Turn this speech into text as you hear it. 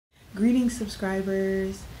Greetings,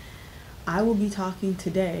 subscribers. I will be talking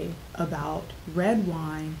today about red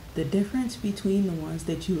wine, the difference between the ones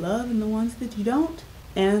that you love and the ones that you don't,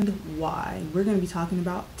 and why. We're going to be talking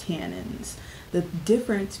about tannins, the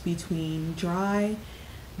difference between dry,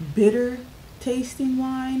 bitter tasting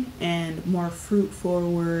wine and more fruit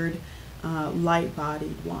forward, light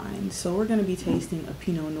bodied wine. So we're going to be tasting a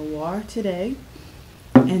Pinot Noir today,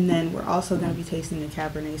 and then we're also going to be tasting a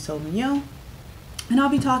Cabernet Sauvignon. And I'll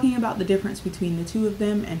be talking about the difference between the two of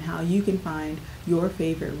them and how you can find your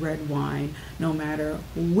favorite red wine no matter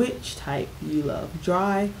which type you love,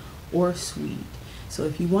 dry or sweet. So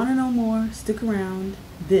if you want to know more, stick around.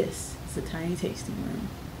 This is the Tiny Tasting Room.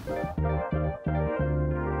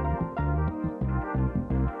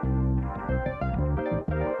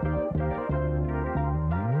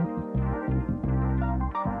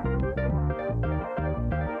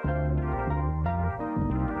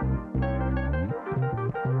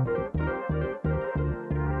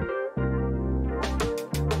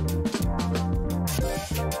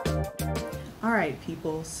 Alright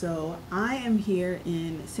people, so I am here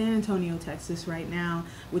in San Antonio, Texas right now,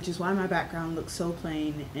 which is why my background looks so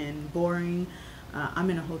plain and boring. I'm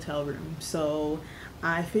in a hotel room, so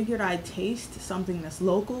I figured I'd taste something that's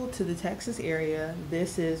local to the Texas area.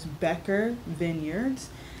 This is Becker Vineyards.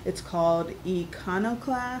 It's called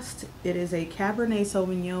Iconoclast. It is a Cabernet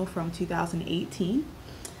Sauvignon from 2018,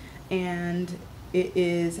 and it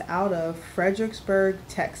is out of Fredericksburg,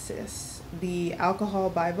 Texas. The alcohol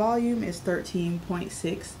by volume is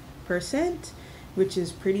 13.6%, which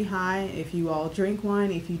is pretty high if you all drink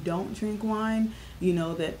wine. If you don't drink wine, you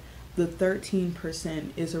know that the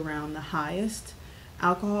 13% is around the highest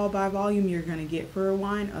alcohol by volume you're going to get for a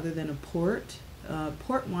wine other than a port.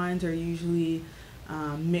 Port wines are usually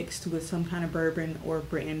mixed with some kind of bourbon or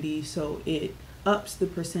brandy, so it ups the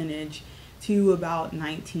percentage to about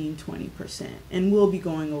 19-20%. And we'll be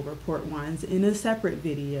going over port wines in a separate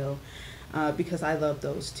video because I love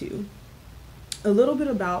those too. A little bit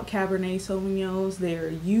about Cabernet Sauvignons. They're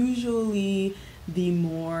usually the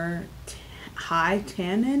more high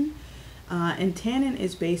tannin, and tannin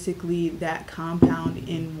is basically that compound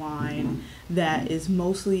in wine that is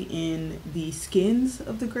mostly in the skins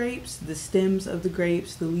of the grapes, the stems of the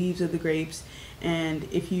grapes, the leaves of the grapes. And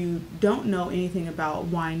if you don't know anything about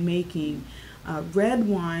winemaking, red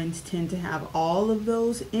wines tend to have all of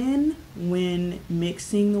those in when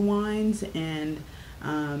mixing the wines and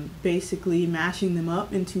basically mashing them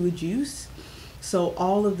up into a juice. So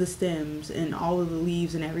all of the stems and all of the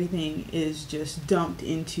leaves and everything is just dumped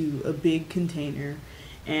into a big container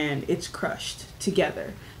and it's crushed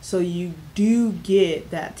together. So you do get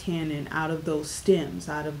that tannin out of those stems,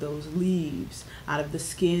 out of those leaves, out of the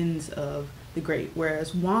skins of the grape.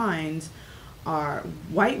 Whereas white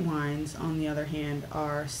wines, on the other hand,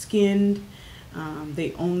 are skinned.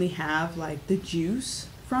 They only have like the juice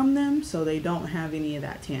from them, so they don't have any of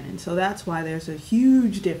that tannin. So that's why there's a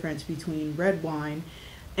huge difference between red wine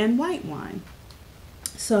and white wine.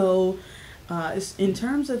 So in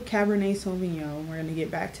terms of Cabernet Sauvignon, we're going to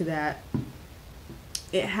get back to that.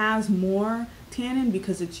 It has more tannin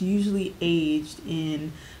because it's usually aged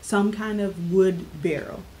in some kind of wood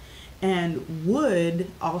barrel. And wood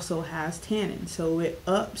also has tannin, so it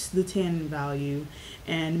ups the tannin value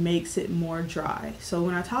and makes it more dry. So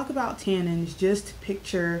when I talk about tannins, just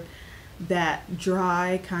picture that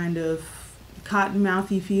dry kind of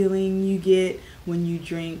cotton-mouthy feeling you get when you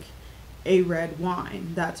drink a red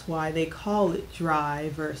wine. That's why they call it dry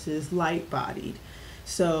versus light-bodied.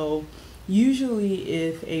 So usually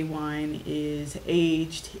if a wine is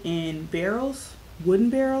aged in barrels, wooden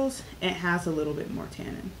barrels, it has a little bit more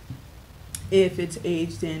tannin. If it's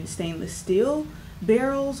aged in stainless steel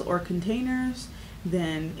barrels or containers,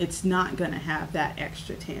 then it's not going to have that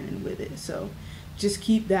extra tannin with it. So just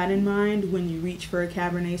keep that in mind when you reach for a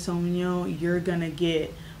Cabernet Sauvignon. You're going to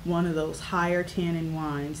get one of those higher tannin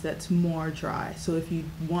wines that's more dry. So if you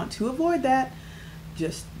want to avoid that,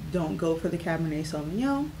 just don't go for the Cabernet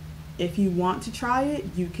Sauvignon. If you want to try it,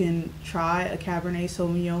 you can try a Cabernet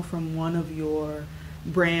Sauvignon from one of your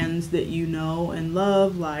brands that you know and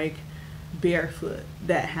love, like Barefoot,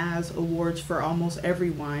 that has awards for almost every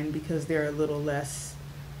wine because they're a little less,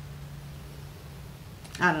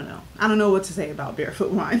 I don't know what to say about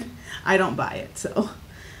Barefoot wine. I don't buy it. So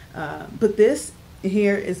but this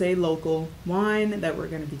here is a local wine that we're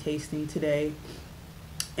going to be tasting today.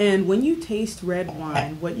 And when you taste red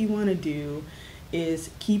wine, what you want to do is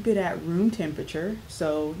keep it at room temperature.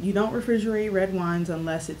 So you don't refrigerate red wines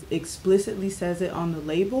unless it explicitly says it on the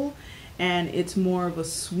label, and it's more of a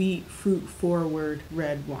sweet, fruit forward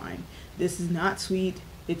red wine. This is not sweet.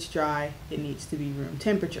 it's dry, it needs to be room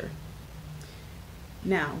temperature.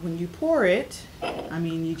 Now, when you pour it, I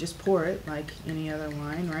mean, you just pour it like any other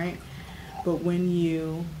wine, right? But when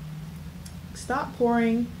you stop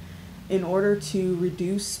pouring, in order to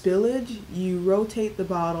reduce spillage, you rotate the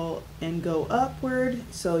bottle and go upward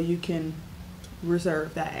so you can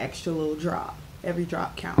reserve that extra little drop. Every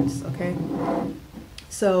drop counts, okay?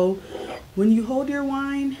 So when you hold your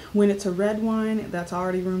wine, when it's a red wine that's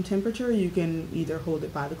already room temperature, you can either hold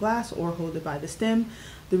it by the glass or hold it by the stem.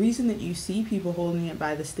 The reason that you see people holding it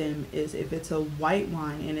by the stem is if it's a white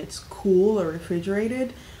wine and it's cool or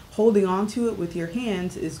refrigerated, holding onto it with your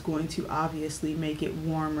hands is going to obviously make it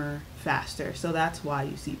warmer faster. So that's why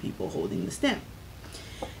you see people holding the stem.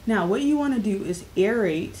 Now, what you want to do is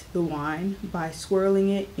aerate the wine by swirling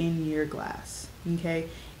it in your glass, okay?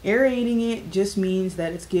 Aerating it just means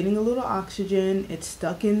that it's getting a little oxygen, it's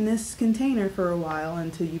stuck in this container for a while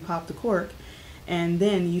until you pop the cork, and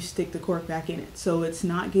then you stick the cork back in it. So it's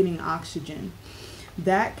not getting oxygen.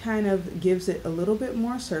 That kind of gives it a little bit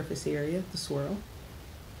more surface area, the swirl,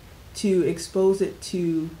 to expose it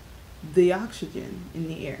to the oxygen in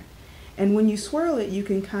the air. And when you swirl it, you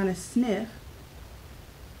can kind of sniff,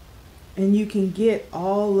 and you can get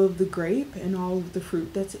all of the grape and all of the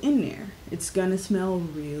fruit that's in there. It's gonna smell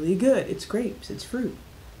really good. It's grapes, it's fruit.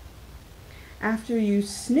 After you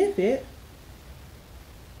sniff it,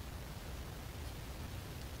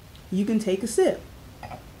 you can take a sip.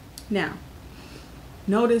 Now,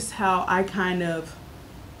 notice how I kind of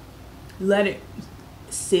let it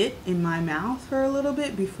sit in my mouth for a little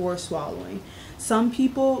bit before swallowing. Some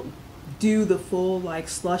people do the full like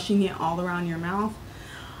slushing it all around your mouth.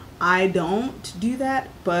 I don't do that,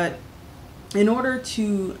 but in order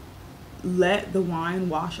to let the wine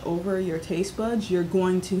wash over your taste buds, you're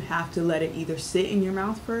going to have to let it either sit in your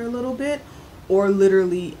mouth for a little bit or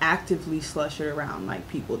literally actively slush it around like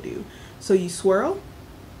people do. So you swirl,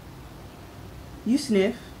 you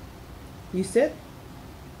sniff, you sip,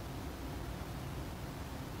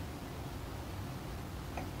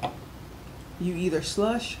 you either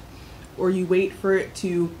slush or you wait for it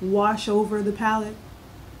to wash over the palate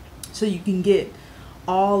so you can get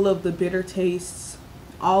all of the bitter tastes,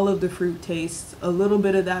 all of the fruit tastes, a little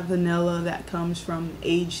bit of that vanilla that comes from being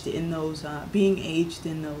aged in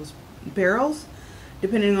those barrels,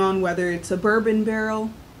 depending on whether it's a bourbon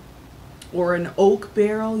barrel or an oak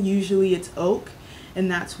barrel. Usually it's oak, and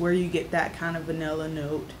that's where you get that kind of vanilla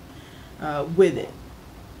note with it.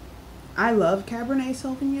 I love Cabernet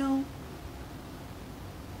Sauvignon.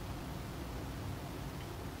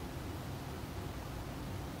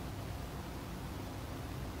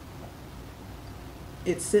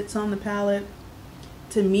 It sits on the palate.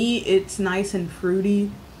 To me, it's nice and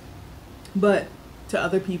fruity, but to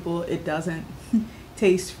other people, it doesn't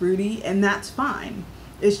taste fruity, and that's fine.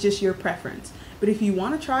 It's just your preference. But if you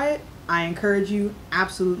want to try it, I encourage you,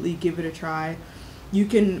 absolutely give it a try. You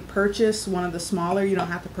can purchase one of the smaller, you don't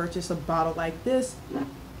have to purchase a bottle like this.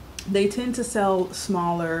 They tend to sell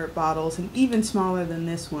smaller bottles, and even smaller than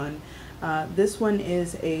this one. This one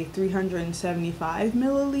is a 375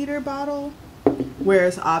 milliliter bottle,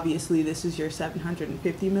 whereas obviously this is your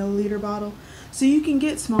 750 milliliter bottle. So you can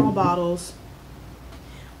get small bottles,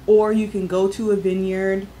 or you can go to a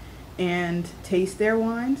vineyard and taste their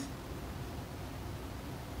wines,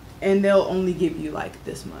 and they'll only give you like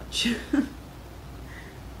this much.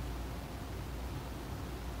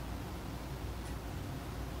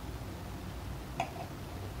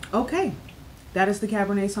 Okay, that is the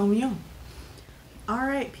Cabernet Sauvignon. All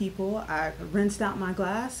right, people, I rinsed out my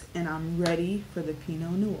glass and I'm ready for the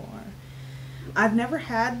Pinot Noir. I've never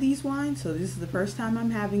had these wines, so this is the first time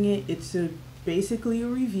I'm having it. It's basically a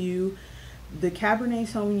review. The Cabernet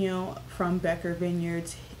Sauvignon from Becker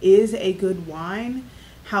Vineyards is a good wine.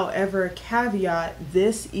 However, caveat,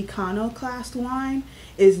 this iconoclast wine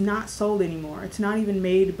is not sold anymore. It's not even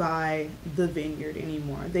made by the vineyard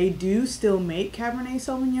anymore. They do still make Cabernet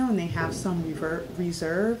Sauvignon, and they have some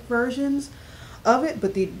reserve versions of it,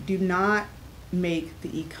 but they do not make the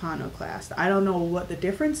iconoclast. I don't know what the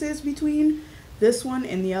difference is between this one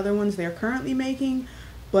and the other ones they're currently making,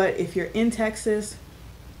 but if you're in Texas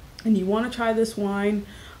and you want to try this wine,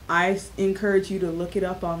 I encourage you to look it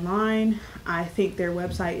up online. I think their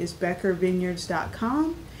website is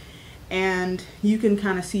beckervineyards.com, and you can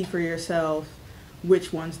kind of see for yourself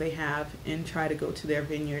which ones they have and try to go to their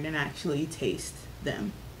vineyard and actually taste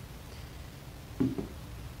them.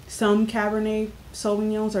 Some Cabernet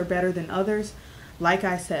Sauvignons are better than others. Like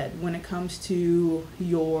I said, when it comes to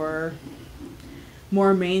your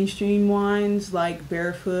more mainstream wines like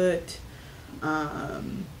Barefoot,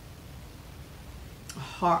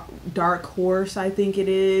 Dark Horse, I think it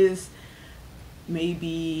is.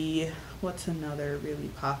 Maybe, what's another really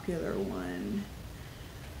popular one?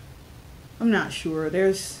 I'm not sure.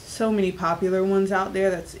 There's so many popular ones out there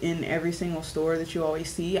that's in every single store that you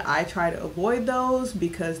always see. I try to avoid those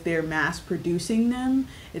because they're mass producing them.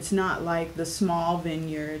 It's not like the small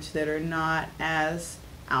vineyards that are not as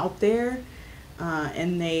out there,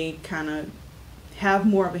 and they kind of have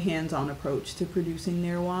more of a hands-on approach to producing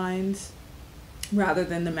their wines rather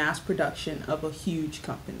than the mass production of a huge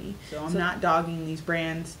company. So I'm not dogging these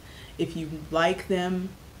brands. If you like them,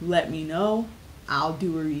 let me know. I'll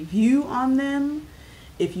do a review on them.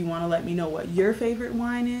 If you want to let me know what your favorite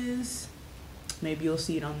wine is, maybe you'll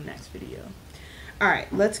see it on the next video. All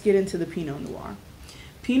right, let's get into the Pinot Noir.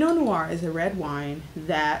 Pinot Noir is a red wine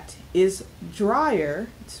that is drier.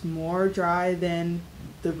 It's more dry than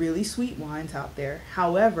the really sweet wines out there.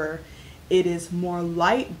 However, it is more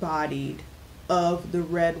light-bodied of the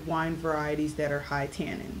red wine varieties that are high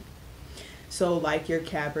tannin. So like your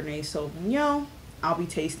Cabernet Sauvignon, I'll be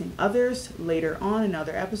tasting others later on in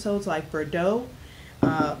other episodes like Bordeaux,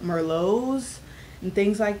 Merlots, and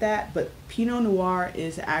things like that. But Pinot Noir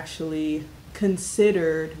is actually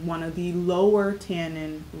considered one of the lower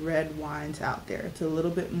tannin red wines out there. It's a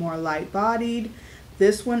little bit more light bodied.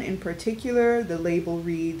 This one in particular, the label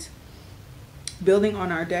reads, "Building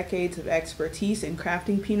on our decades of expertise in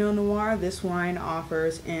crafting Pinot Noir, this wine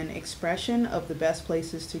offers an expression of the best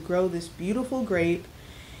places to grow this beautiful grape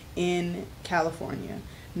in California.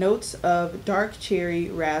 Notes of dark cherry,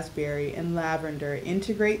 raspberry, and lavender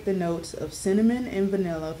integrate the notes of cinnamon and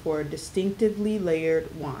vanilla for a distinctively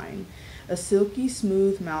layered wine. A silky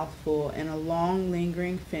smooth mouthful and a long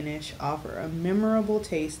lingering finish offer a memorable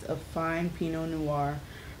taste of fine Pinot Noir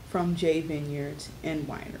from J Vineyards and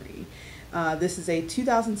Winery." This is a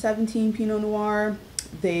 2017 Pinot Noir.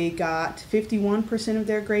 They got 51% of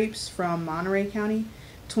their grapes from Monterey County,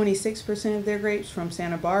 26% of their grapes from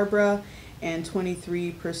Santa Barbara, and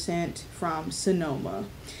 23% from Sonoma.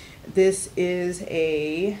 This is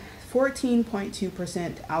a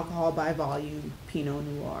 14.2% alcohol by volume Pinot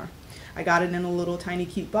Noir. I got it in a little tiny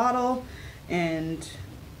cute bottle, and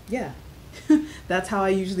yeah, that's how I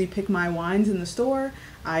usually pick my wines in the store.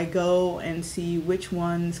 I go and see which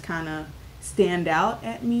ones kind of stand out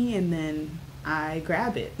at me, and then I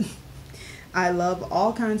grab it. I love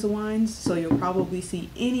all kinds of wines, so you'll probably see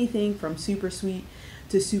anything from super sweet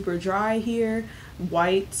to super dry here.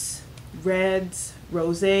 Whites, reds,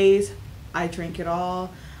 rosés. I drink it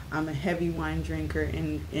all. I'm a heavy wine drinker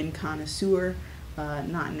and connoisseur,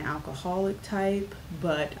 not an alcoholic type,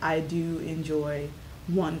 but I do enjoy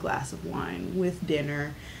one glass of wine with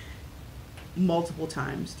dinner multiple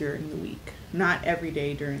times during the week. Not every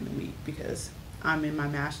day during the week because I'm in my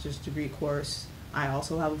master's degree course. I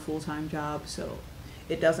also have a full-time job, so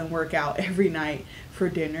it doesn't work out every night for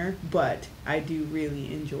dinner, but I do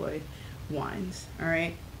really enjoy wines. All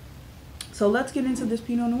right, so let's get into this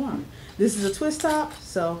Pinot Noir. This is a twist top,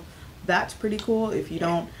 so that's pretty cool. If you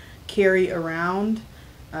don't carry around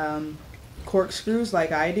corkscrews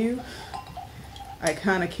like I do, I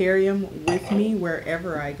kind of carry them with me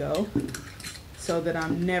wherever I go so that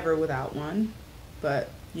I'm never without one. But,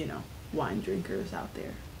 you know, wine drinkers out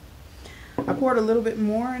there. I poured a little bit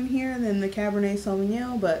more in here than the Cabernet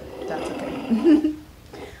Sauvignon, but that's okay.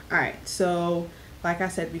 All right, so like I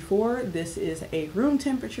said before, this is a room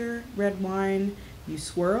temperature red wine. You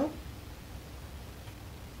swirl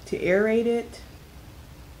to aerate it.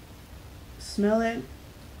 Smell it.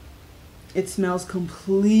 It smells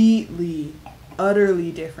completely,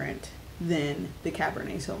 utterly different than the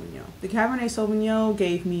Cabernet Sauvignon. The Cabernet Sauvignon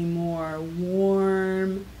gave me more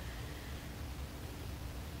warm,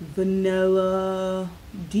 vanilla,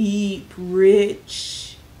 deep,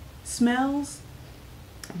 rich smells.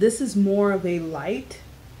 This is more of a light,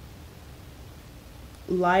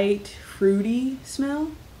 fruity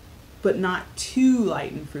smell, but not too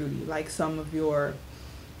light and fruity like some of your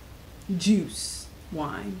juice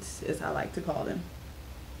wines, as I like to call them.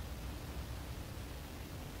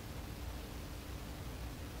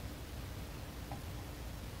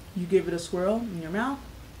 You give it a swirl in your mouth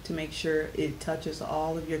to make sure it touches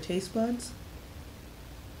all of your taste buds.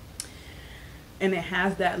 And it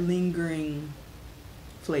has that lingering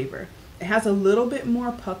flavor. It has a little bit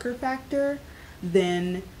more pucker factor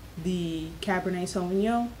than the Cabernet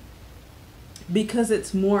Sauvignon because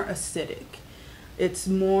it's more acidic. It's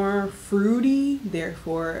more fruity,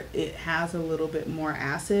 therefore it has a little bit more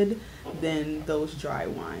acid than those dry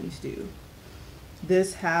wines do.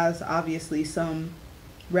 This has obviously some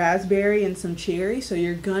raspberry and some cherry, so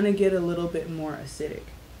you're gonna get a little bit more acidic.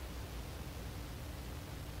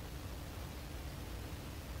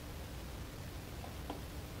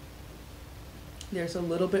 There's a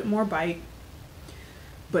little bit more bite,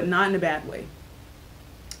 but not in a bad way.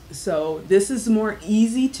 So this is more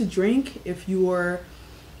easy to drink if you're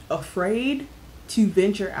afraid to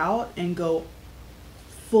venture out and go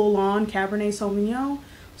full on Cabernet Sauvignon.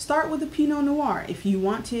 Start with a Pinot Noir. If you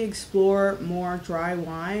want to explore more dry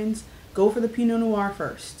wines, go for the Pinot Noir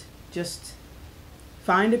first. Just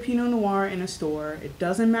find a Pinot Noir in a store. It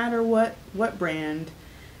doesn't matter what brand.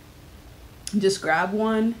 Just grab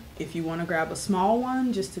one. If you want to grab a small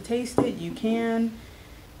one just to taste it, you can.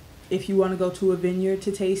 If you want to go to a vineyard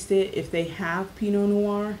to taste it, if they have Pinot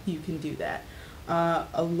Noir, you can do that.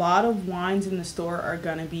 A lot of wines in the store are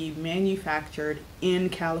going to be manufactured in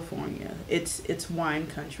California. It's wine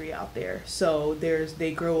country out there. So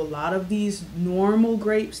they grow a lot of these normal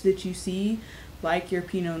grapes that you see, like your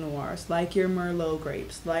Pinot Noirs, like your Merlot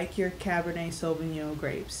grapes, like your Cabernet Sauvignon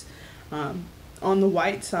grapes. On the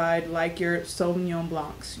white side, like your Sauvignon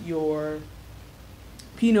Blancs, your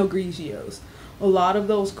Pinot Grigios. A lot of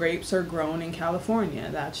those grapes are grown in California.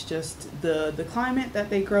 That's just the climate that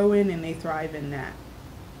they grow in, and they thrive in that.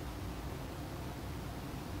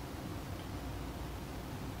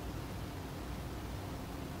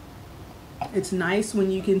 It's nice when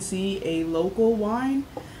you can see a local wine.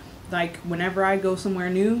 Like whenever I go somewhere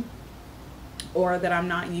new or that I'm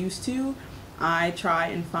not used to, I try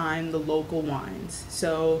and find the local wines.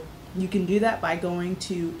 So you can do that by going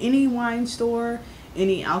to any wine store,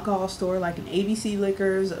 any alcohol store, like an ABC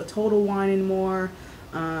Liquors, a Total Wine & More.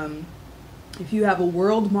 If you have a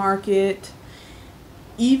World Market,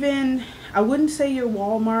 even, I wouldn't say your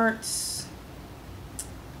Walmarts,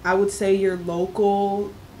 I would say your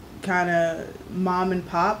local kind of mom and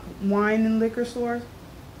pop wine and liquor stores.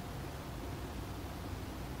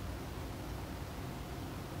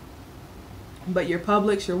 But your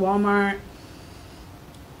Publix, your Walmart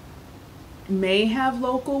may have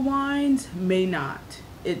local wines, may not.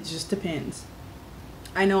 It just depends.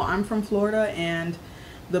 I know I'm from Florida, and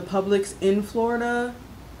the Publix in Florida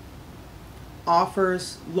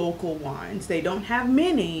offers local wines. They don't have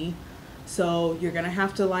many, so you're gonna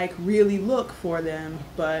have to like really look for them,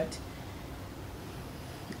 but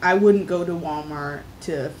I wouldn't go to Walmart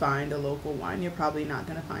to find a local wine. You're probably not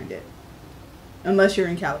gonna find it unless you're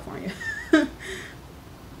in California.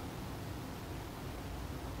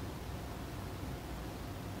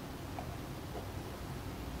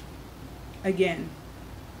 Again,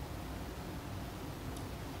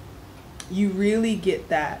 you really get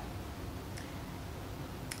that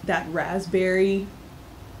raspberry,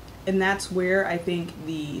 and that's where I think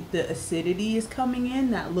the acidity is coming in,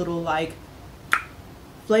 that little like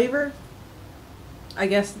flavor. I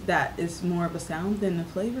guess that is more of a sound than a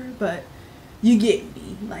flavor, but you get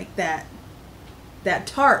me, like that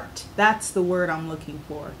tart. That's the word I'm looking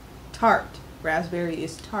for. Tart. Raspberry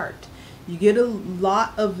is tart. You get a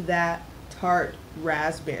lot of that tart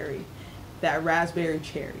raspberry, that raspberry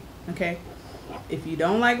cherry. Okay, if you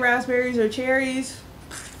don't like raspberries or cherries,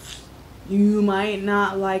 you might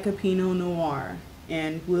not like a Pinot Noir,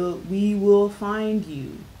 and we will find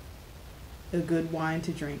you a good wine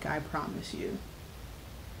to drink, I promise you.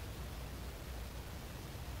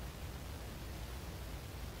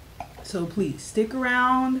 So please stick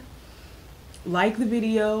around, like the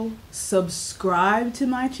video, subscribe to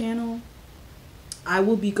my channel. I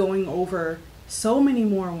will be going over so many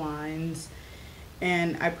more wines,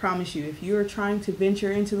 and I promise you, if you are trying to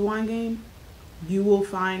venture into the wine game, you will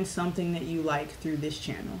find something that you like through this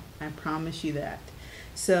channel. I promise you that.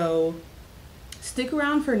 So stick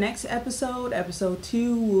around for next episode. Episode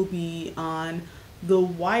 2 will be on the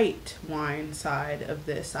white wine side of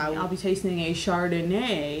this. I'll be tasting a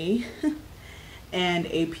Chardonnay and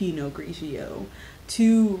a Pinot Grigio.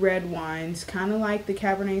 2 red wines, kind of like the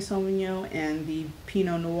Cabernet Sauvignon and the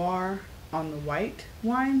Pinot Noir on the white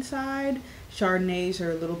wine side. Chardonnays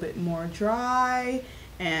are a little bit more dry,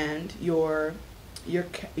 and your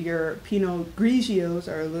Pinot Grigios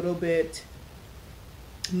are a little bit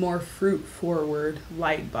more fruit forward,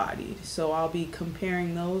 light bodied. So I'll be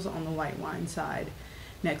comparing those on the white wine side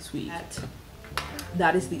next week.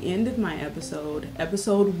 That is the end of my episode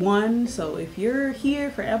 1. So if you're here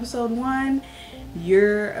for episode 1,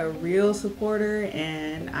 you're a real supporter,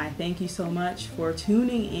 and I thank you so much for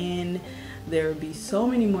tuning in. There will be so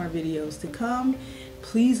many more videos to come.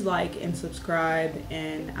 Please like and subscribe,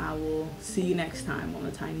 and I will see you next time on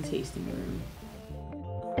the Tiny Tasting Room.